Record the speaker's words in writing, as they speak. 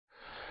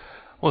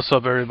What's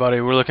up,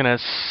 everybody? We're looking at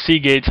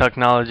Seagate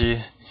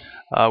technology.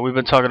 We've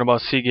been talking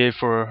about Seagate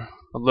for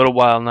a little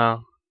while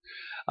now.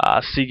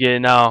 Seagate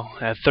now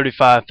at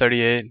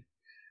 35.38.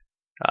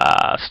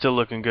 Still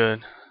looking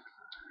good.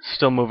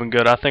 Still moving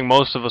good. I think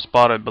most of us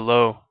bought it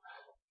below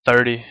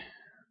 30.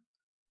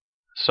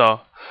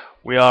 So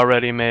we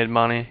already made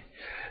money.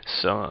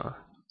 So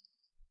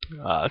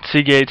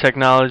Seagate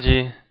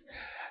technology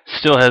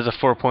still has a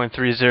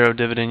 4.30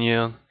 dividend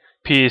yield.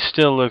 PE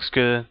still looks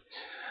good.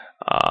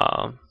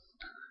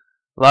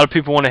 A lot of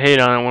people want to hate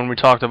on it when we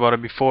talked about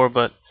it before,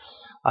 but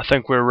I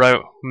think we're right.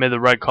 We made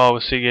the right call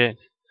with Seagate.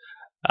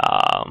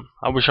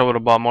 I wish I would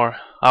have bought more.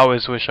 I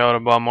always wish I would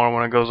have bought more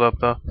when it goes up,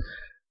 though.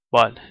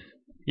 But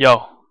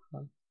yo,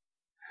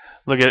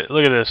 look at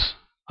this.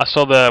 I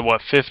sold that at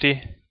what,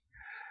 50?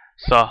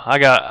 So I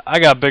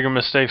got bigger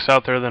mistakes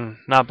out there than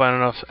not buying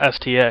enough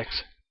STX.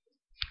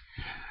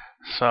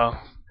 So,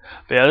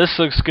 but yeah, this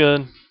looks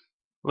good.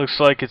 Looks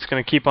like it's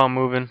gonna keep on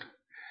moving.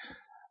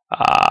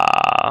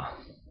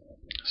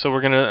 So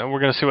we're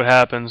gonna see what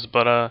happens,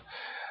 but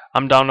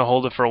I'm down to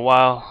hold it for a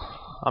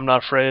while. I'm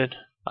not afraid.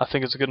 I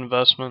think it's a good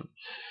investment.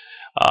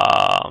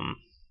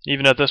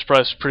 Even at this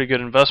price, pretty good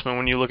investment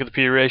when you look at the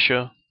PE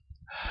ratio.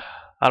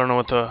 I don't know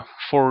what the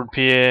forward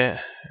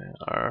PA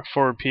or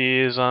forward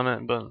PE is on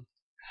it, but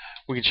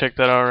we can check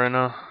that out right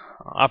now.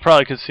 I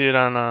probably could see it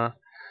on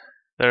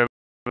there.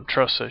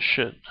 Trust that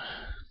shit.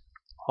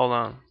 Hold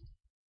on.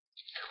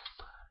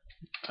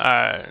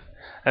 Alright,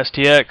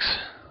 STX.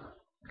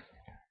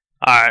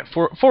 Alright,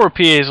 forward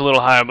PA is a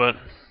little high, but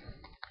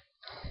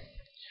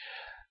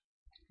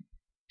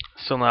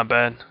still not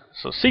bad.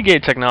 So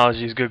Seagate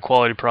technology is good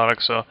quality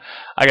product, so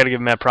I gotta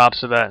give mad props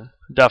to that,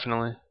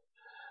 definitely.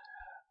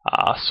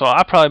 So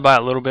I probably buy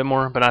a little bit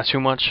more, but not too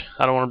much.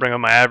 I don't want to bring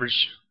up my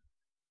average.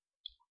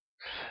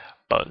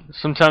 But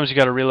sometimes you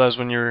gotta realize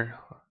when you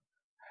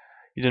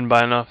didn't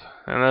buy enough,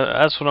 and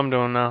that's what I'm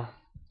doing now.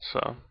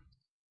 So,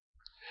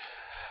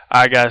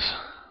 alright guys.